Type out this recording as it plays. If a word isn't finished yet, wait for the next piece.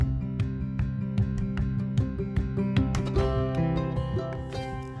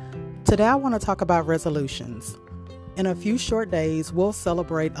Today I want to talk about resolutions. In a few short days, we'll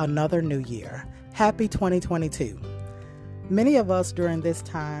celebrate another new year. Happy 2022. Many of us during this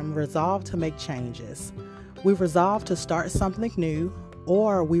time resolve to make changes. We resolve to start something new,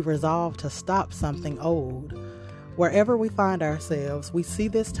 or we resolve to stop something old. Wherever we find ourselves, we see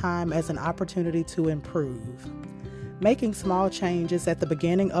this time as an opportunity to improve. Making small changes at the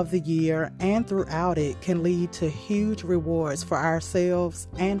beginning of the year and throughout it can lead to huge rewards for ourselves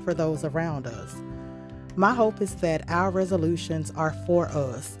and for those around us. My hope is that our resolutions are for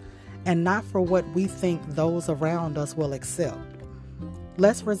us and not for what we think those around us will accept.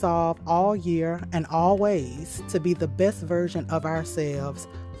 Let's resolve all year and always to be the best version of ourselves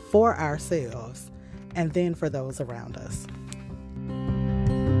for ourselves and then for those around us.